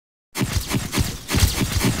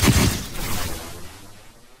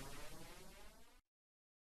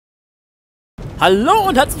Hallo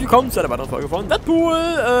und herzlich willkommen zu einer weiteren Folge von Deadpool.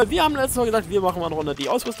 Wir haben letztes Mal gesagt, wir machen mal eine Runde die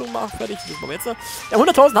Ausrüstung mal fertig. Das machen wir jetzt. Ja,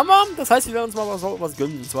 100.000 haben wir. Das heißt, wir werden uns mal was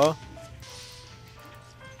gönnen. Und zwar...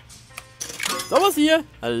 So, was hier?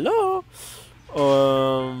 Hallo.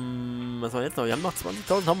 Was war jetzt noch? Wir haben noch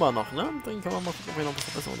 20.000 haben wir noch, ne? Dann können wir mal gucken, ob wir noch was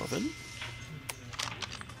Verbesserungen noch finden.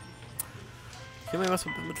 Hier haben wir was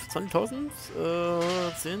mit 20.000?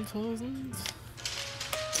 10.000?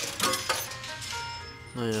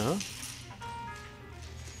 Naja.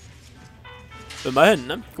 Immerhin,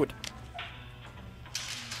 ne? Gut.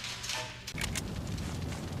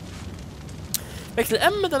 Wechsel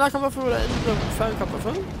M mit der Nahkampfwaffe oder in der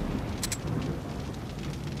Fernkampfwaffe?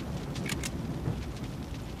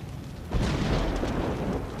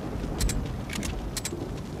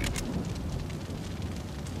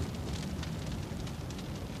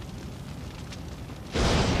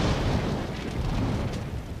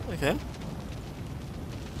 Okay.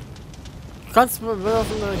 Du kannst mit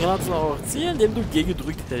Werfen Granaten auch zielen, indem du G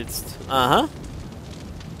gedrückt hältst. Aha.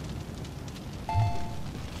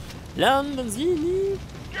 Lernen Benzini.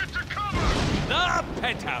 The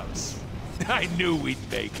penthouse. I knew we'd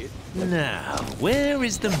make it. Now, where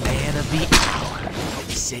is the man of the hour,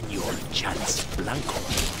 Senor Chance Blanco?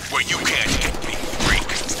 Well, you can't hit me,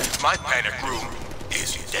 freak. My panic room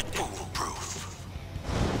is Deadpool proof.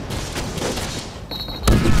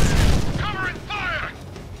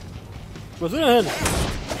 Wo sind wir hin?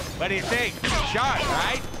 What do you think? Shot,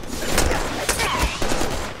 right?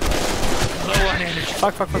 Low on energy.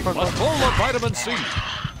 Fuck. Full of vitamin C.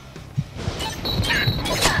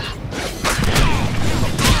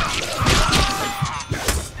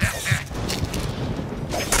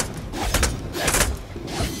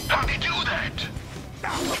 How'd he do that?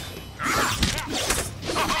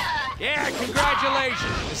 Yeah,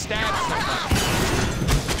 congratulations. You stabbed somebody.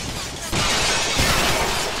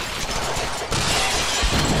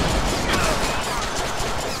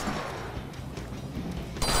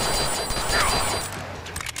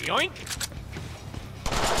 Yoink!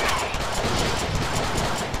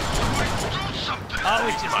 Oh,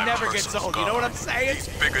 it just never gets old, you know what I'm saying? He's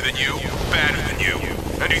bigger than you, badder than you,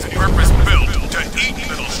 and he's purpose-built to eat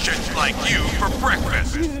little shit like you for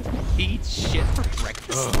breakfast. Eat shit for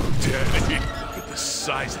breakfast? Oh, Daddy, look at the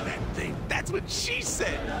size of that thing. That's what she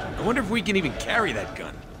said. I wonder if we can even carry that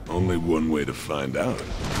gun. Only one way to find out.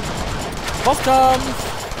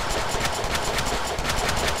 Bosskampf!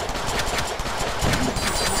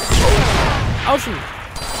 Auschen!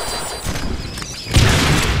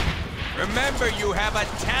 Remember, you have a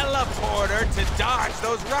teleporter to dodge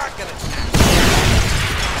those rocket attacks.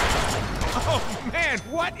 Oh man,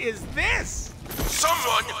 what is this?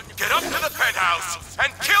 Someone get up to the penthouse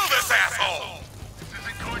and kill this asshole! This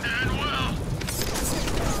isn't going to end well.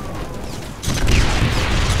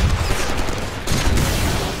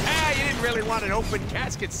 Ah, you didn't really want an open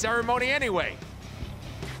casket ceremony anyway.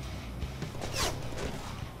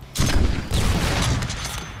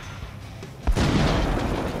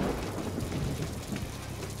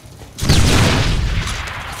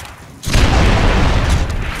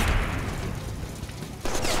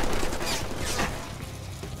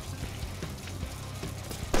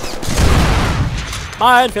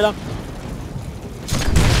 Mein Fehler.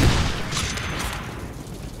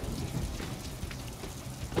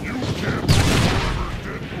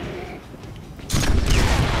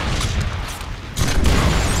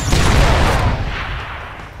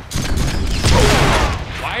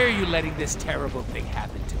 Why are you letting this terrible thing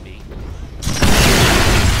happen to me?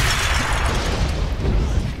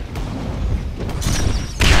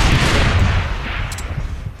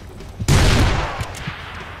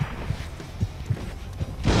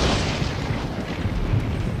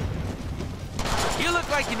 You look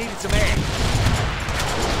like you needed some air.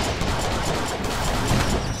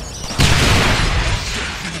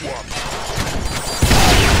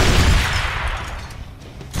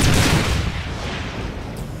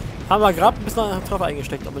 Haben wir gerade ein bisschen Treffer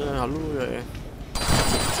eingesteckt, aber Halleluja, ey.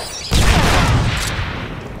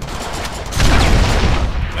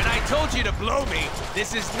 When I told you to blow me,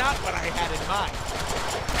 this is not what I had in mind.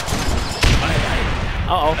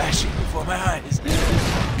 Oh. Flashing before my eyes.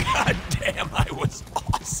 God damn, I was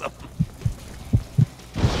awesome.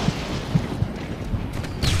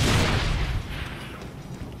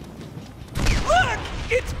 Look!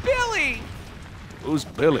 It's Billy! Who's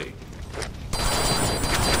Billy?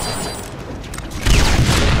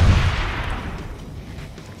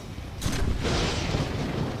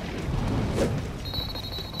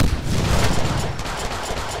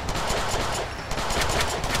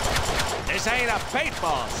 This ain't a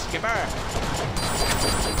paintball, Skipper.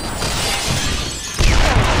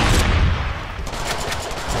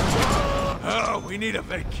 Oh, we need a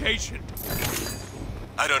vacation.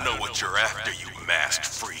 I don't know what you're after, you masked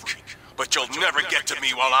freak, but you'll never get to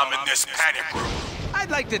me while I'm in this panic room. I'd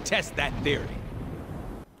like to test that theory.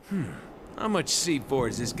 How much C4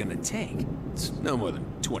 is this gonna take? It's no more than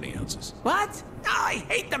 20 ounces. What? Oh, I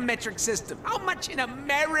hate the metric system. How much in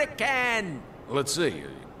American? Let's see. You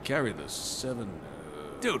carry the 7...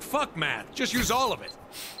 Dude, fuck math. Just use all of it.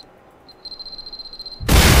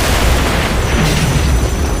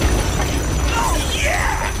 Oh,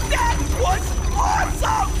 yeah! That was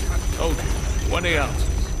awesome! Told you, 20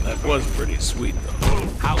 ounces. That was pretty sweet, though.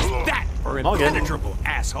 How's that for impenetrable,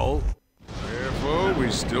 asshole? Therefore,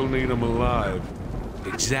 we still need him alive.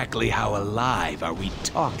 Exactly how alive are we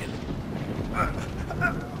talking?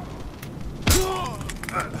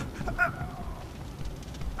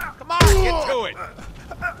 Come on, get to it!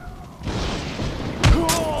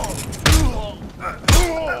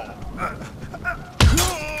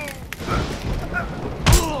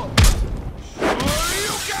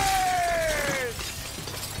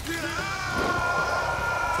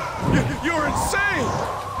 You're insane!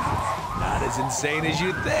 Not as insane as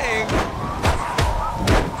you think.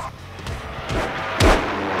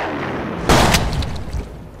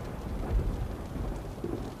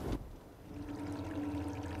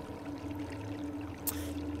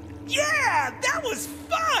 Yeah, that was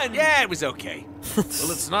fun! Yeah, it was okay. Well,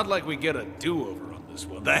 it's not like we get a do-over on this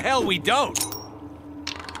one. The hell we don't!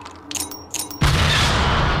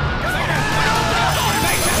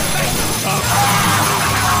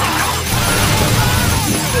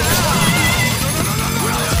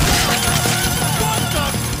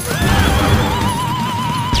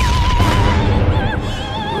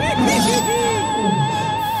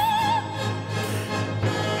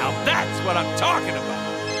 Now that's what I'm talking about!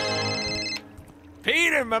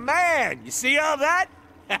 Peter, my man, you see all that?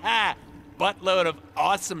 Buttload of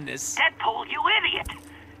awesomeness. Deadpool, you idiot!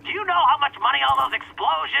 Do you know how much money all those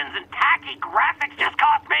explosions and tacky graphics just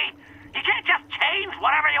cost me? You can't just change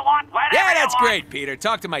whatever you want, whenever Yeah, you that's want. great, Peter.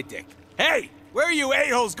 Talk to my dick. Hey, where are you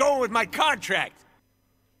a-holes going with my contract?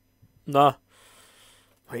 Na.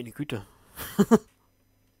 Meine Güte.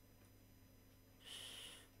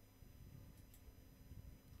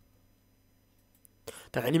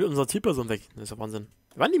 Da rennen die mit unserer Zielperson weg. Das ist ja Wahnsinn.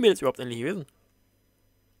 Wann die Mädels überhaupt endlich gewesen?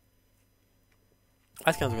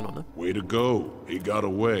 Weiß gar nicht so genau, ne? Way to go. He got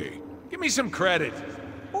away. Give me some credit.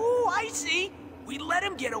 Oh, I see. We let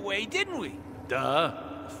him get away, didn't we? Duh.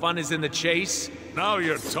 Fun is in the chase. Now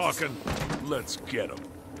you're talking. Let's get him.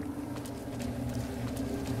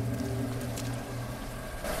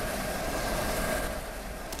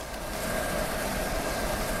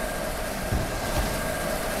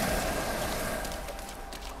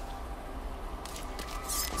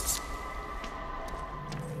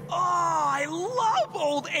 I love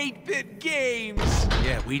old 8-bit games!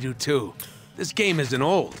 Yeah, we do too. This game isn't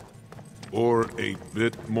old. Or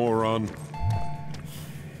 8-bit, moron.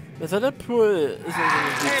 Das ist der Deadpool. Ist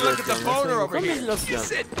Hey, look at the boner over here. Das You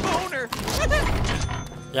said boner!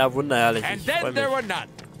 ja, wunderherrlich. And Ich freu then there mich. were none.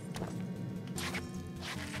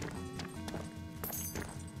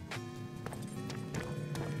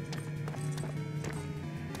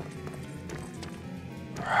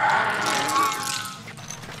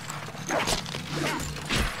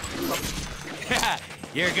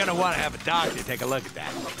 You're gonna want to have a doctor take a look at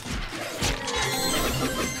that.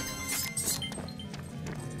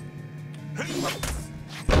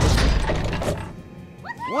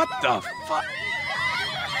 What the fuck?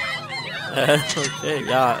 Okay,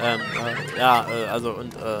 ja, ja, also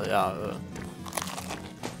und, ja,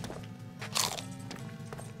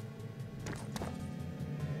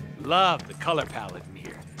 Love the color palette in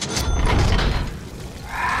here.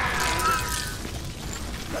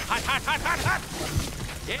 Hot, hot, hot, hot, hot!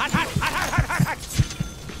 Hot, hot, hot, hot, hot, hot, hot!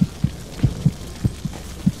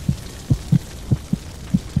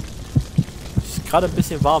 ist gerade ein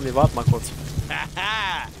bisschen warm. Wir warten mal kurz.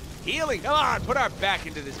 Haha! Healing! Come on, put our back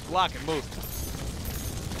into this block and move.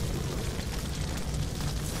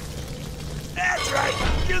 That's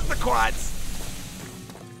right! Use the quads!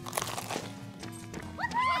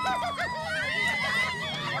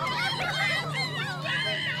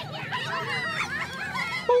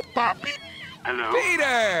 Poppy. Hello?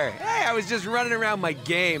 Peter! Hey, I was just running around my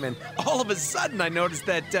game, and all of a sudden I noticed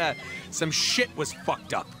that, some shit was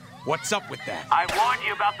fucked up. What's up with that? I warned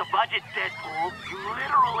you about the budget, Deadpool. You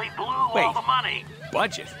literally blew all Wait. the money.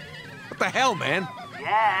 Budget? What the hell, man?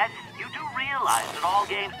 Yes, you do realize that all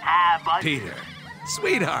games have budgets. Peter,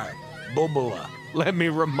 sweetheart, Bubula, let me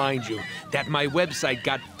remind you that my website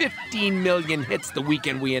got 15 million hits the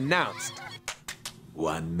weekend we announced.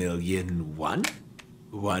 1 million one?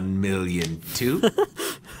 1,000,002?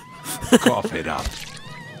 Cough it up.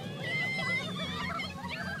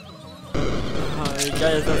 Wie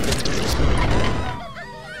geil ist das denn?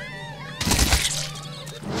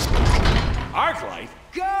 Arclight?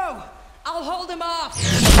 Go! I'll hold him off!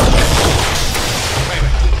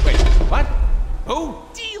 Wait, what? Who?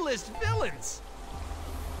 D-list villains!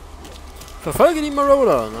 Verfolge die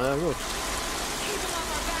Marauder. Naja, gut. Keep him on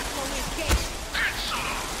my back when we escape.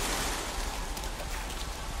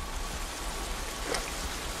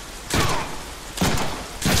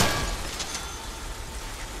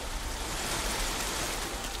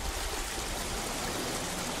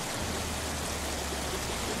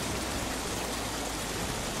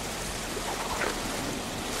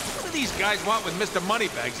 What do these guys want with Mr.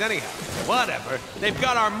 Moneybags anyhow? Whatever. They've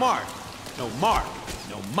got our mark. No mark,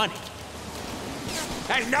 no money.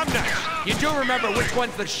 Hey, numbnuts! You do remember which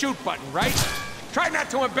one's the shoot button, right? Try not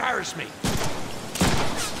to embarrass me.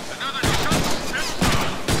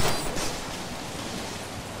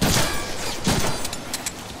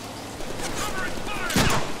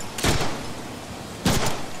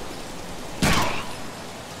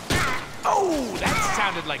 Oh, that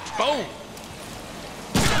sounded like bone.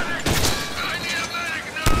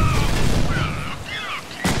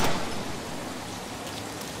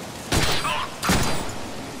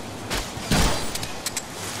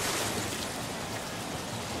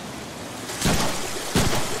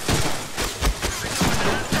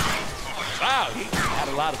 Wow, he had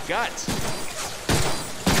a lot of guts.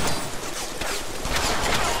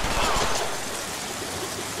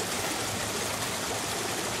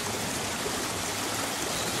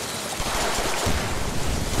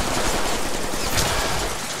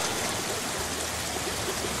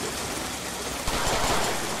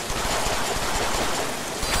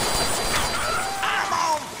 I'm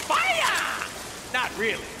on fire! Not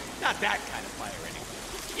really. Not that kind of fire anyway.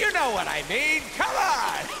 You know what I mean. Come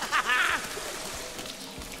on!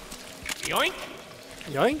 Yoink!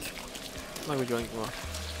 Joink? Na gut, joink mal.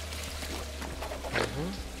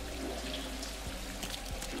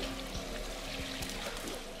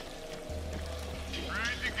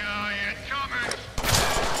 Crazy guy incoming.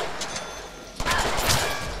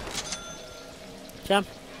 Tja.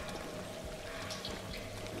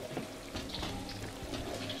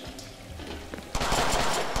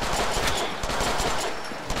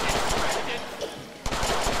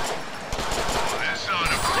 This ought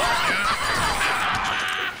to prove ya.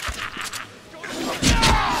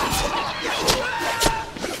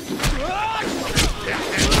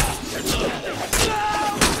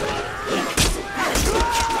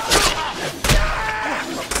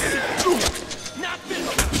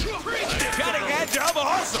 Cutting edge of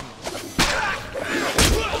awesome!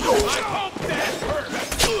 I hope that hurt!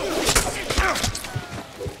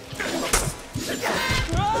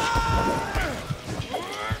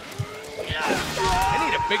 I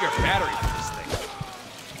need a bigger battery for this thing.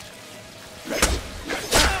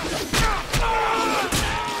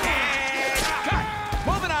 And cut!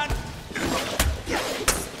 Moving on!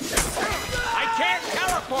 I can't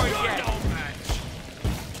teleport yet!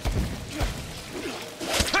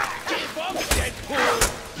 Give up, Deadpool!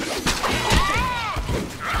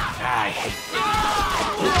 I hate you.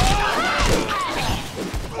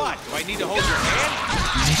 What? Do I need to hold your hand?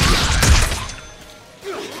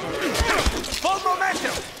 Full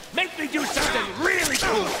momentum! Make me do something really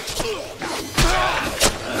cool!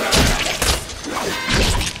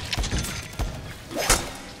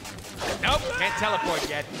 Nope, can't teleport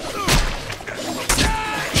yet.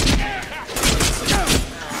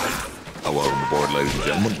 Welcome aboard, ladies and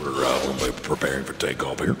gentlemen. We're preparing for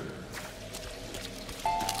takeoff here.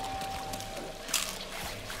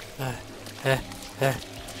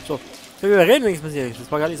 So, wir reden wenigstens hier. Das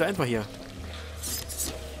war gar nicht so einfach hier.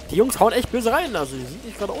 Die Jungs hauen echt böse rein, also die sind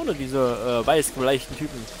nicht gerade ohne diese weiß geleichten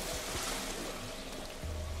Typen.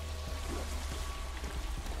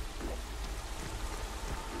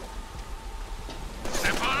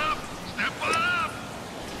 Step on up! Step on up!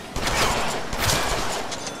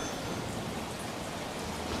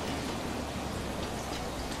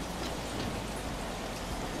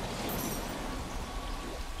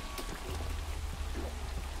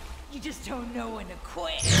 You just don't know when to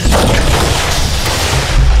quit.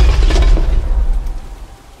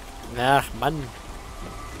 Ach, Mann.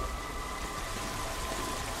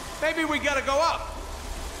 Maybe we gotta go up.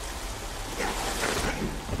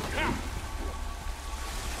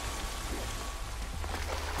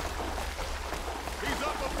 He's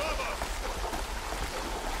up above us!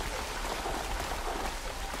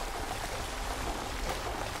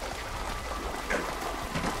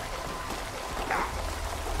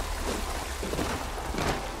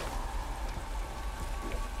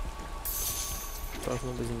 Da ist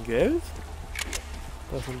noch ein bisschen Geld.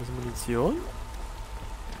 Da ist noch ein bisschen Munition.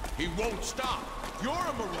 He won't stop. You're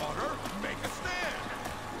a marauder. Make a stand.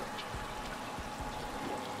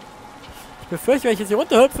 Ich befürchte, wenn ich jetzt hier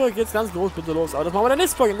runterhüpfe, geht's ganz groß bitte los. Aber das machen wir in der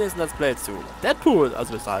nächsten Folge, im nächsten Let's Play zu Deadpool.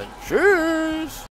 Also bis dahin. Tschüss!